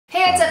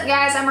What's up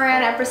guys, I'm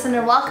Aryanna Epperson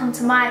and welcome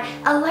to my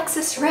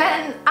Alexis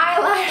Ren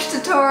eyelash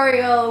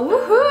tutorial,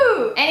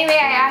 woohoo! Anyway,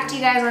 I asked you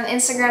guys on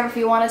Instagram if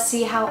you want to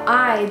see how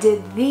I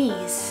did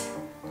these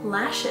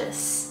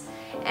lashes.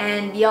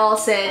 And y'all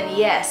said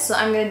yes, so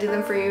I'm gonna do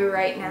them for you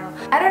right now.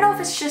 I don't know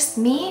if it's just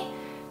me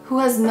who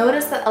has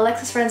noticed that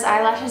Alexis Ren's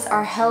eyelashes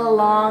are hella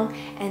long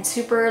and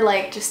super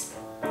like just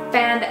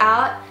fanned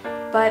out,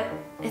 but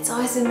it's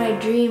always been my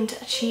dream to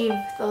achieve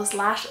those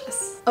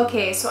lashes.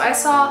 Okay, so I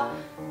saw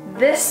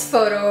this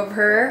photo of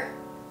her,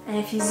 and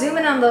if you zoom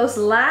in on those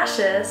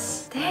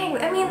lashes, dang,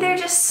 I mean they're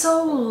just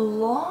so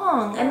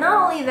long. And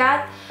not only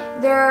that,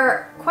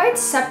 they're quite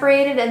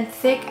separated and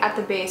thick at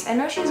the base. I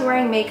know she's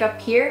wearing makeup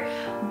here,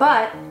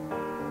 but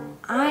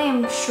I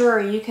am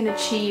sure you can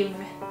achieve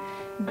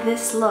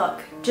this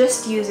look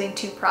just using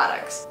two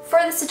products. For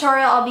this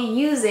tutorial, I'll be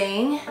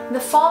using the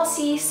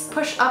Falsies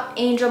Push Up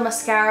Angel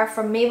Mascara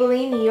from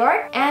Maybelline, New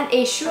York, and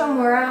a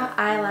Shuamura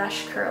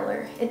eyelash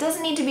curler. It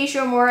doesn't need to be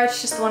Shuamura,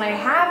 it's just the one I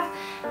have,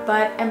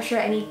 but I'm sure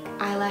any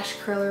eyelash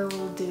curler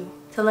will do.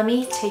 So let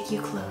me take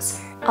you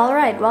closer.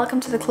 Alright, welcome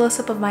to the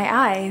close-up of my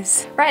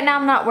eyes. Right now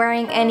I'm not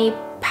wearing any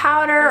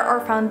powder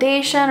or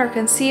foundation or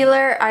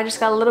concealer. I just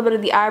got a little bit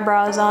of the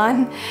eyebrows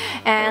on,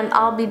 and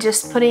I'll be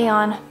just putting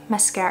on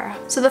mascara.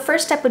 So the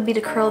first step would be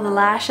to curl the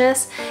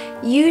lashes.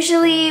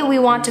 Usually we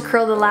want to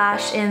curl the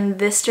lash in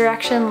this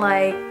direction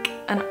like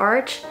an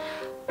arch,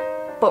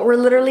 but we're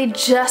literally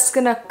just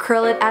gonna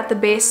curl it at the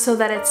base so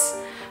that it's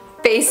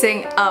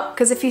facing up.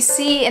 Because if you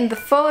see in the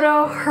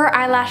photo, her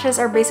eyelashes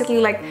are basically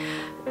like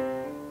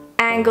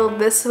angled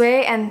this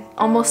way and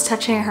almost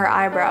touching her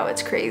eyebrow.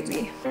 It's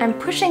crazy. I'm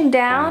pushing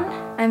down,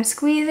 I'm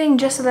squeezing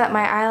just so that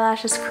my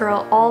eyelashes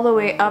curl all the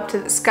way up to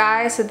the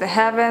skies, to the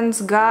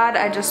heavens. God,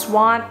 I just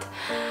want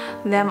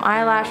them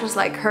eyelashes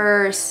like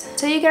hers.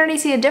 So you can already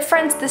see a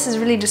difference. This is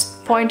really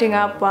just pointing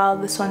up while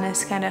this one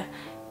is kind of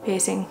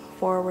facing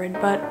forward,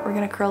 but we're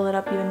gonna curl it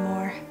up even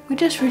more. We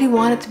just really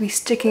want it to be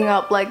sticking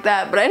up like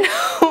that, but I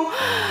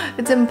know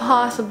it's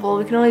impossible.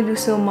 We can only do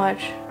so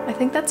much. I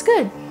think that's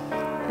good.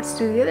 Let's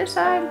do the other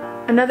side.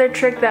 Another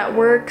trick that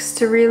works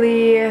to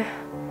really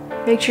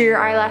make sure your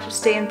eyelashes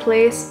stay in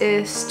place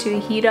is to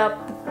heat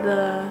up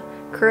the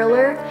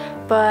curler,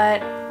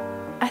 but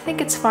I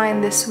think it's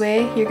fine this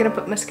way. You're gonna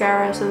put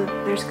mascara so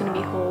that there's gonna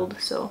be hold,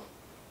 so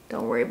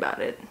don't worry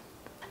about it.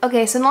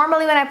 Okay, so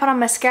normally when I put on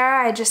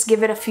mascara, I just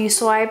give it a few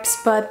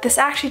swipes, but this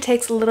actually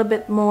takes a little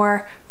bit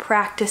more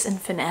practice and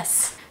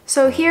finesse.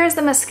 So here's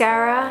the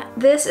mascara.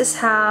 This is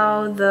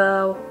how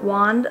the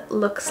wand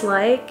looks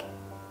like.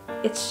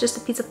 It's just a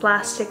piece of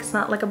plastic, it's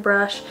not like a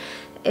brush.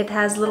 It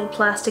has little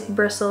plastic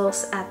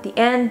bristles at the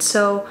end,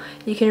 so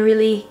you can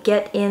really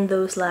get in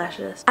those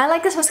lashes. I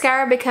like this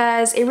mascara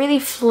because it really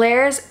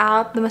flares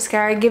out the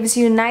mascara, gives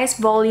you nice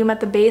volume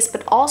at the base,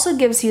 but also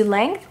gives you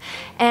length.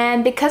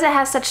 And because it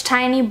has such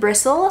tiny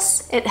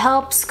bristles, it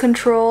helps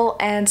control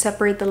and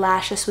separate the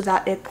lashes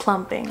without it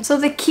clumping. So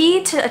the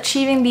key to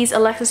achieving these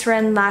Alexis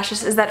Ren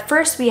lashes is that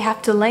first we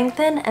have to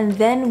lengthen and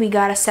then we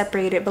gotta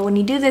separate it. But when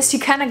you do this, you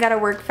kinda gotta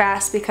work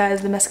fast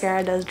because the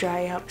mascara does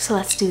dry up. So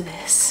let's do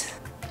this.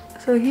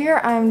 So here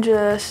I'm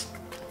just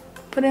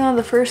putting on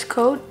the first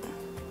coat.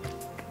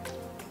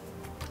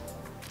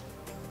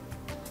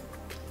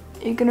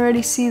 You can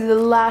already see the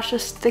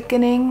lashes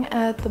thickening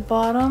at the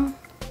bottom.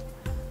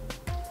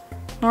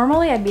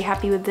 Normally I'd be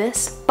happy with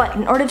this, but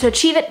in order to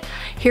achieve it,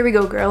 here we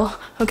go, girl.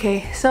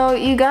 Okay, so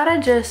you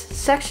gotta just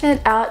section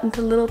it out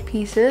into little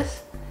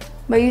pieces.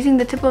 By using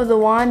the tip of the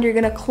wand, you're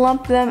gonna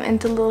clump them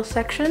into little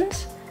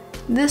sections.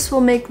 This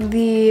will make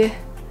the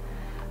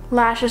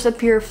lashes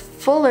appear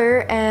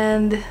fuller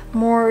and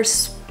more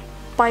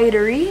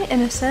spidery in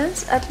a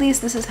sense. At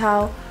least this is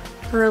how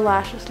her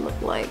lashes look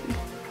like.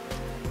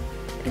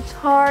 It's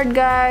hard,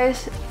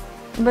 guys,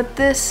 but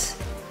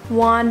this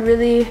wand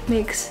really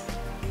makes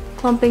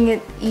clumping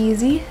it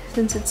easy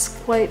since it's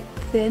quite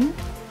thin.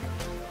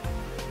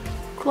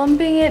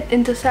 Clumping it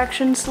into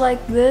sections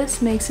like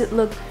this makes it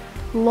look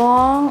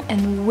long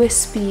and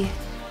wispy.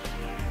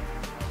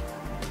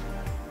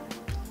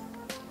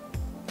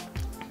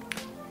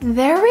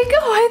 There we go,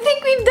 I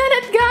think we've done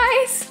it,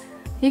 guys!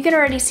 You can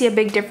already see a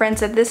big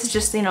difference that this is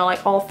just, you know,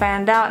 like all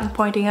fanned out and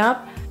pointing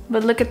up.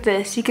 But look at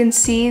this, you can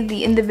see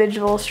the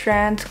individual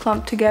strands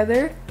clumped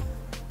together.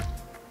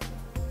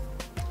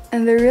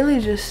 And they're really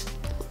just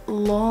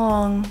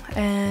long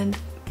and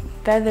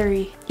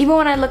feathery. Even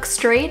when I look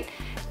straight,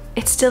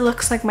 it still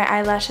looks like my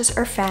eyelashes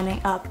are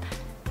fanning up.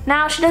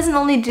 Now, she doesn't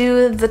only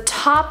do the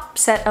top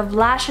set of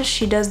lashes,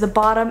 she does the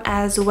bottom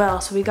as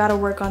well, so we gotta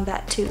work on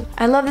that too.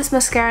 I love this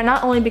mascara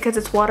not only because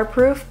it's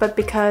waterproof, but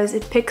because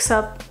it picks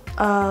up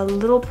a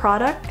little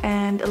product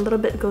and a little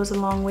bit goes a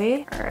long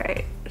way.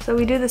 Alright, so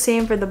we do the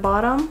same for the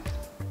bottom.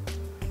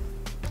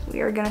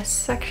 We are gonna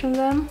section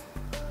them.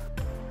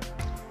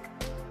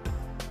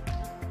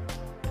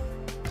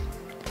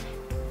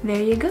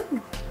 There you go.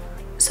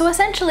 So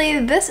essentially,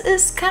 this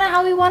is kind of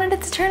how we wanted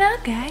it to turn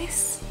out,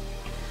 guys.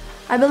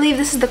 I believe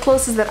this is the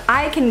closest that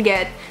I can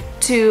get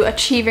to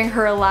achieving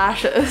her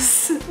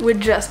lashes with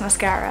just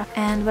mascara.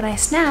 And when I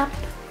snap,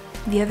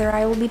 the other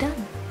eye will be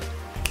done.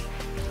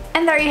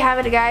 And there you have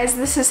it, guys.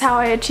 This is how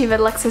I achieve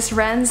Alexis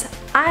Ren's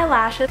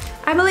eyelashes.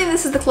 I believe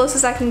this is the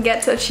closest I can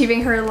get to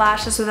achieving her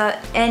lashes without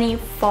any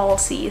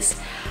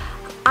falsies.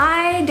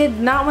 I did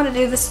not want to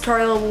do this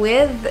tutorial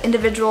with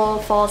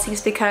individual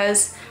falsies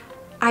because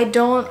I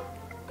don't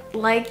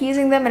like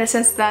using them in a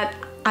sense that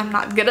I'm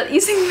not good at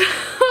using them.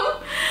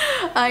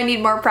 I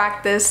need more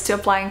practice to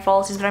applying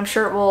falsies, but I'm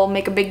sure it will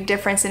make a big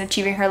difference in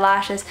achieving her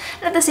lashes.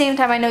 And at the same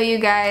time, I know you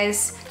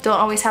guys don't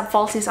always have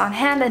falsies on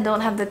hand and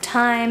don't have the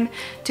time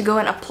to go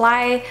and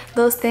apply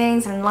those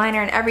things and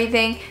liner and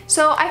everything.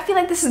 So I feel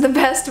like this is the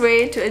best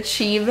way to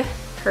achieve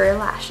her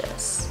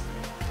lashes.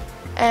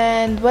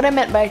 And what I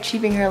meant by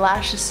achieving her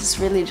lashes is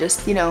really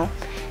just, you know,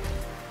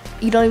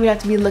 you don't even have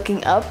to be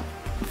looking up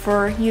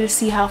for you to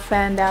see how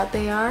fanned out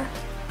they are.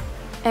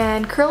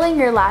 And curling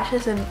your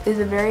lashes is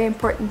a very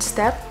important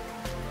step.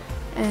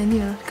 And, you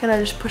know, kind of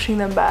just pushing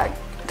them back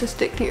to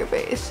stick to your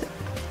face.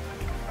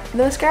 The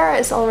mascara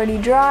is already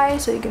dry,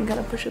 so you can kind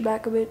of push it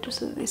back a bit just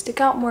so that they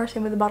stick out more.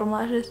 Same with the bottom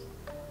lashes.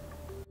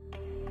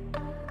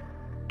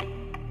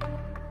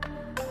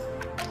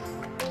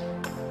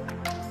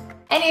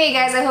 Anyway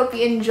guys, I hope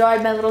you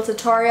enjoyed my little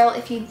tutorial.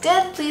 If you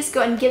did, please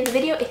go and give the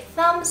video a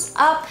thumbs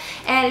up.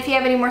 And if you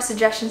have any more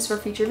suggestions for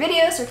future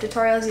videos or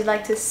tutorials you'd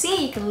like to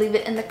see, you can leave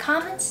it in the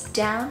comments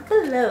down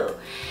below.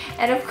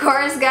 And of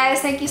course guys,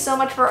 thank you so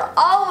much for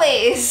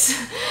always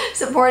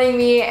supporting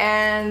me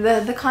and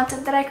the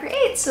content that I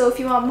create. So if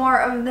you want more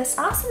of this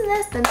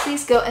awesomeness, then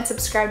please go and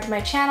subscribe to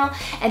my channel.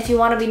 And if you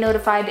want to be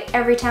notified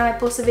every time I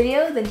post a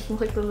video, then you can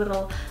click the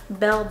little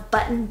bell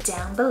button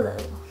down below.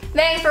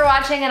 Thanks for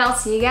watching, and I'll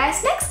see you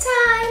guys next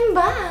time.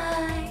 Bye!